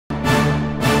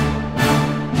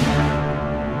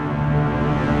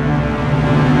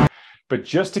But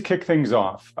just to kick things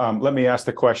off, let me ask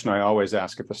the question I always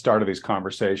ask at the start of these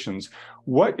conversations.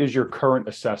 What is your current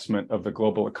assessment of the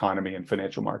global economy and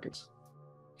financial markets?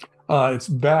 It's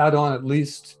bad on at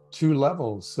least two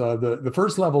levels. The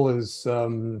first level is,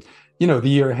 the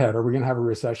year ahead. Are we going to have a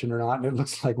recession or not? And it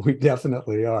looks like we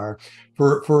definitely are,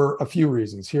 for a few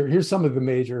reasons. Here's some of the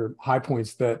major high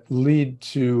points that lead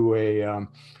to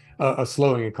a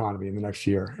slowing economy in the next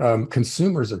year.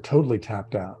 Consumers are totally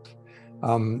tapped out.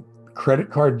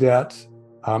 Credit card debt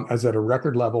is at a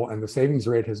record level, and the savings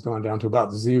rate has gone down to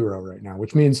about zero right now,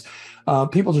 which means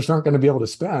people just aren't going to be able to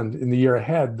spend in the year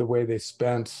ahead the way they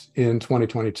spent in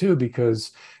 2022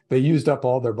 because they used up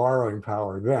all their borrowing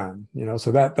power then.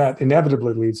 So that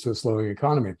inevitably leads to a slowing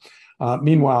economy.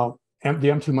 Meanwhile, the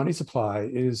M2 money supply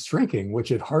is shrinking,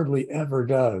 which it hardly ever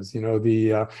does.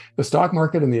 The stock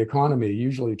market and the economy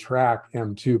usually track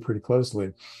M2 pretty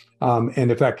closely, and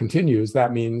if that continues,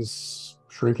 that means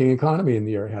shrinking economy in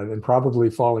the year ahead and probably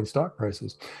falling stock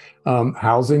prices.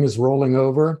 Housing is rolling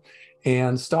over,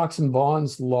 and stocks and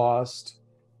bonds lost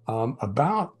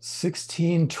about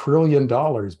 $16 trillion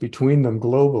between them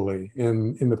globally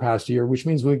in the past year, which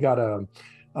means we've got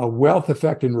a wealth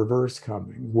effect in reverse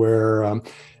coming where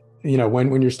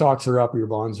when your stocks are up or your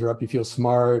bonds are up, you feel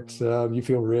smart, you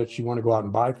feel rich, you want to go out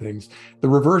and buy things. The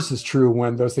reverse is true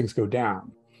when those things go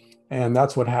down. And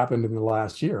that's what happened in the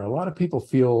last year. A lot of people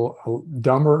feel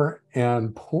dumber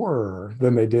and poorer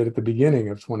than they did at the beginning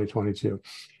of 2022.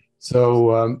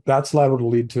 So that's liable to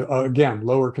lead to, again,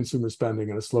 lower consumer spending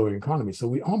and a slowing economy. So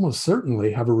we almost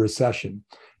certainly have a recession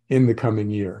in the coming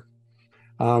year.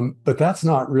 But that's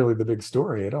not really the big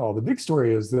story at all. The big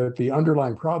story is that the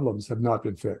underlying problems have not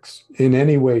been fixed in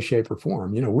any way, shape, or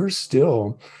form. We're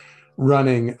still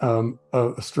running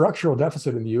a structural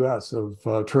deficit in the US of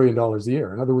 $1 trillion a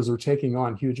year. In other words, we're taking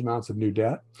on huge amounts of new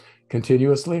debt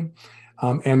continuously.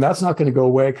 And that's not going to go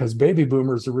away because baby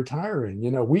boomers are retiring.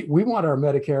 We want our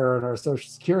Medicare and our Social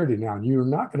Security now, and you're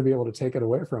not going to be able to take it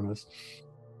away from us,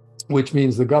 which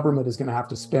means the government is going to have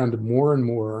to spend more and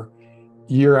more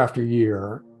year after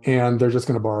year, and they're just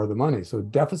going to borrow the money. So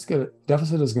deficit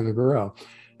is going to grow.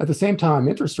 At the same time,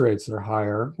 interest rates are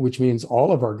higher, which means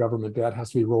all of our government debt has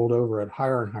to be rolled over at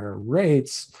higher and higher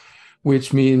rates,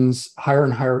 which means higher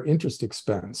and higher interest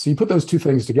expense. So you put those two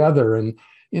things together, and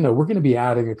we're going to be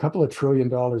adding a couple of $1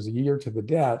 trillion a year to the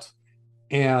debt,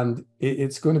 and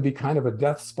it's going to be kind of a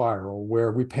death spiral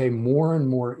where we pay more and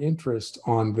more interest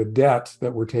on the debt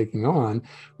that we're taking on,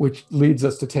 which leads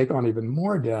us to take on even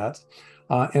more debt.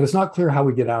 And it's not clear how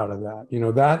we get out of that.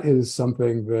 That is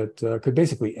something that could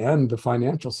basically end the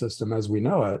financial system as we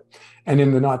know it, and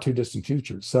in the not too distant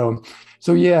future. So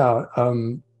yeah,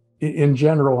 in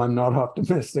general, I'm not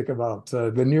optimistic about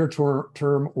the near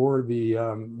term or the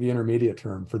intermediate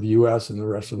term for the U.S. and the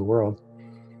rest of the world.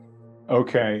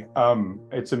 Okay.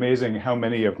 It's amazing how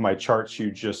many of my charts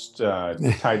you just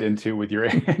tied into with your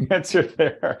answer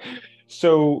there.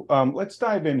 So let's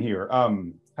dive in here.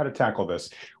 How to tackle this.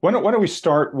 Why don't we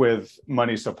start with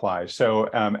money supply? So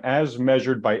as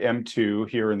measured by M2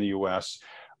 here in the US,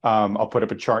 I'll put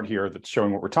up a chart here that's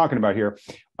showing what we're talking about here.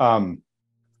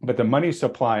 But the money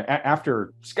supply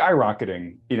after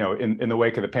skyrocketing, in the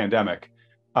wake of the pandemic,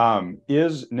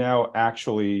 is now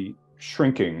actually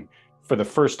shrinking for the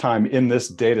first time in this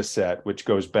data set, which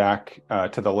goes back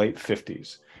to the late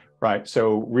 50s, right?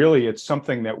 So really, it's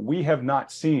something that we have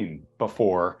not seen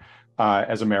before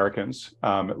as Americans,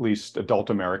 at least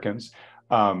adult Americans,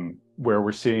 where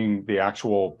we're seeing the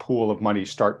actual pool of money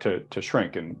start to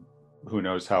shrink, and who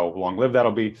knows how long-lived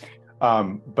that'll be.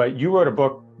 But you wrote a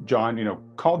book, John,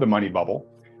 called The Money Bubble.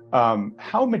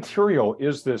 How material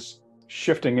is this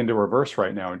shifting into reverse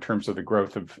right now in terms of the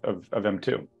growth of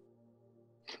M2?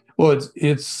 Well,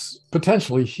 it's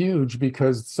potentially huge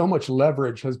because so much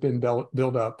leverage has been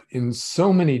built up in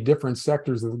so many different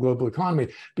sectors of the global economy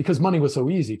because money was so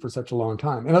easy for such a long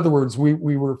time. In other words, we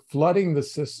were flooding the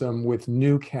system with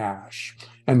new cash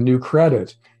and new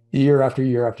credit year after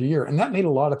year after year. And that made a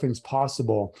lot of things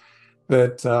possible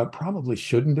that probably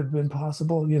shouldn't have been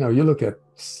possible. You look at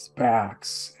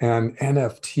SPACs and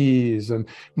NFTs and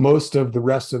most of the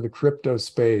rest of the crypto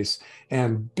space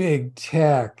and big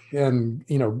tech and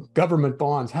government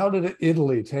bonds. How did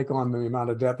Italy take on the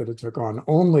amount of debt that it took on?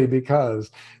 Only because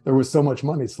there was so much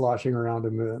money sloshing around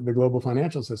in the global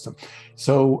financial system.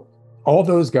 So all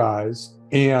those guys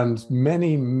and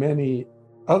many, many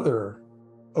other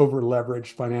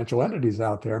over-leveraged financial entities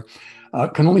out there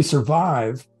can only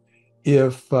survive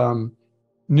if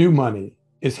new money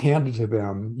is handed to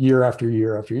them year after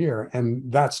year after year.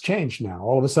 And that's changed now.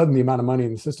 All of a sudden, the amount of money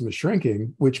in the system is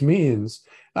shrinking, which means,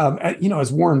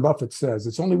 as Warren Buffett says,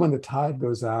 it's only when the tide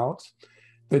goes out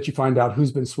that you find out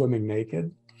who's been swimming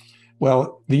naked.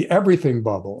 Well, the everything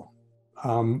bubble,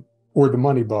 or the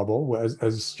money bubble,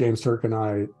 as James Turk and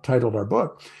I titled our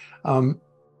book,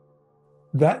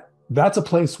 that's a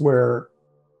place where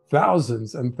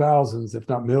thousands and thousands, if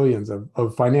not millions,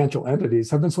 of financial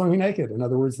entities have been swimming naked. In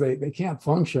other words, they can't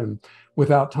function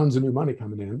without tons of new money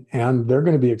coming in, and they're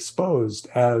going to be exposed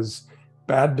as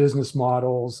bad business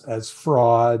models, as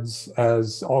frauds,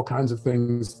 as all kinds of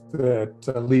things that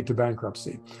lead to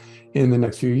bankruptcy in the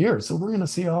next few years. So we're going to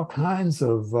see all kinds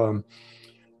of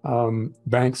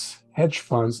banks, hedge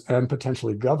funds, and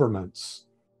potentially governments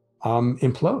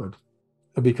implode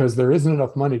because there isn't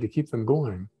enough money to keep them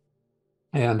going.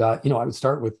 And I would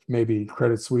start with maybe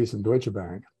Credit Suisse and Deutsche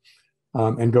Bank,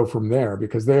 and go from there,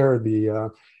 because they're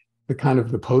the kind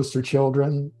of the poster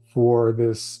children for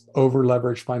this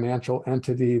over-leveraged financial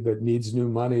entity that needs new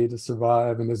money to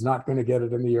survive and is not going to get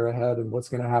it in the year ahead, and what's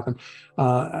going to happen.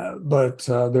 But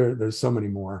there's so many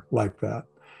more like that.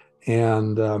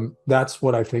 And that's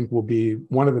what I think will be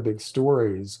one of the big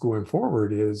stories going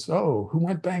forward is, oh, who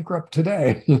went bankrupt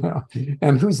today?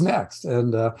 And who's next?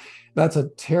 And that's a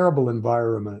terrible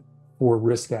environment for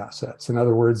risk assets. In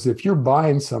other words, if you're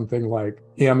buying something like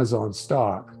Amazon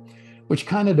stock, which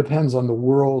kind of depends on the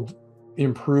world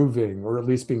improving or at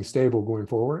least being stable going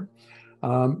forward,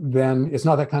 then it's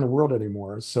not that kind of world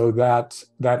anymore. So that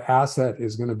asset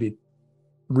is going to be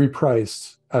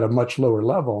repriced at a much lower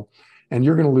level, and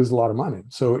you're going to lose a lot of money.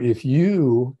 So if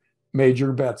you made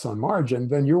your bets on margin,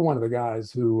 then you're one of the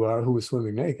guys who was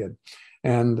swimming naked.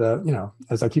 And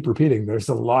as I keep repeating, there's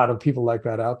a lot of people like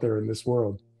that out there in this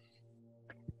world.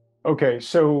 Okay,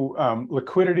 so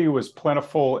liquidity was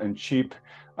plentiful and cheap.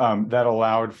 That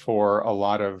allowed for a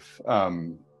lot of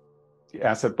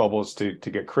asset bubbles to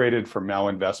get created, for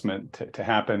malinvestment to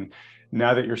happen.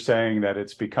 Now that you're saying that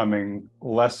it's becoming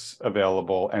less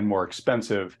available and more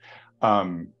expensive,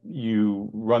 you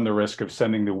run the risk of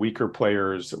sending the weaker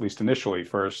players, at least initially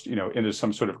first, into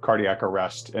some sort of cardiac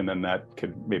arrest, and then that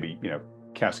could maybe,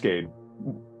 cascade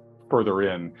further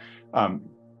in,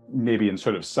 maybe in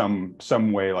sort of some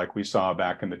way like we saw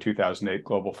back in the 2008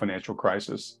 global financial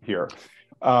crisis here.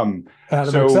 Adam,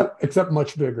 except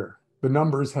much bigger. The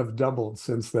numbers have doubled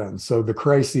since then, so the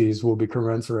crises will be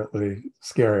commensurately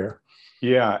scarier.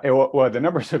 Yeah, well, the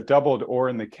numbers have doubled, or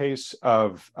in the case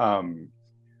of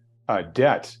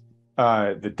debt,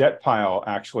 the debt pile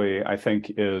actually, I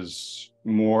think, is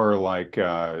more like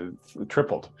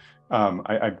tripled.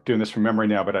 I'm doing this from memory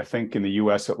now, but I think in the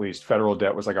US at least, federal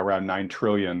debt was like around 9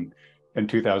 trillion in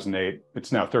 2008.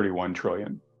 It's now 31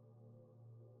 trillion.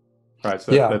 Right,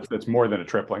 so yeah, that's more than a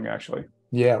tripling, actually.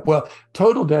 Yeah, well,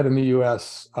 total debt in the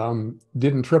U.S.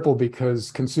 Didn't triple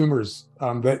because consumers,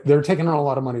 they're taking on a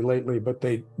lot of money lately, but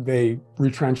they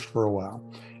retrenched for a while,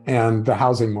 and the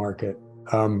housing market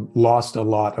lost a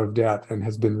lot of debt and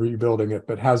has been rebuilding it,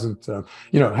 but hasn't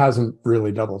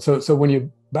really doubled. So when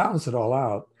you balance it all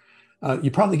out, you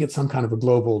probably get some kind of a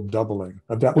global doubling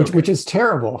of debt, which is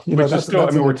terrible. Which is still,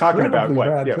 we're talking about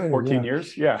what, 14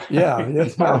 years? Yeah.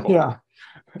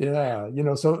 Yeah,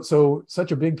 so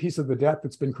such a big piece of the debt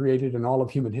that's been created in all of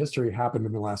human history happened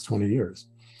in the last 20 years.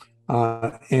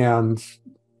 And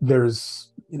there's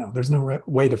no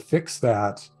way to fix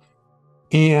that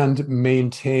and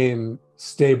maintain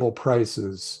stable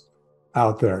prices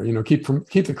out there, keep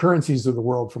the currencies of the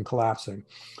world from collapsing.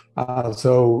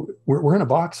 So we're in a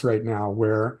box right now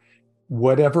where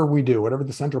whatever we do, whatever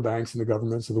the central banks and the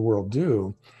governments of the world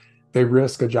do, they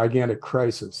risk a gigantic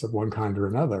crisis of one kind or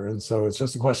another. And so it's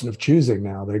just a question of choosing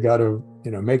now. They got to,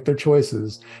 make their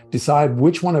choices, decide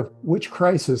which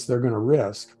crisis they're going to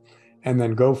risk, and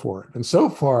then go for it. And so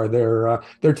far they're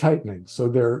tightening. So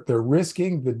they're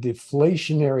risking the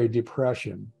deflationary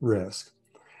depression risk.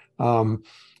 Another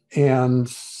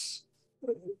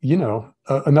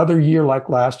year like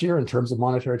last year in terms of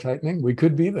monetary tightening, we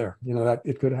could be there, that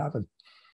it could happen.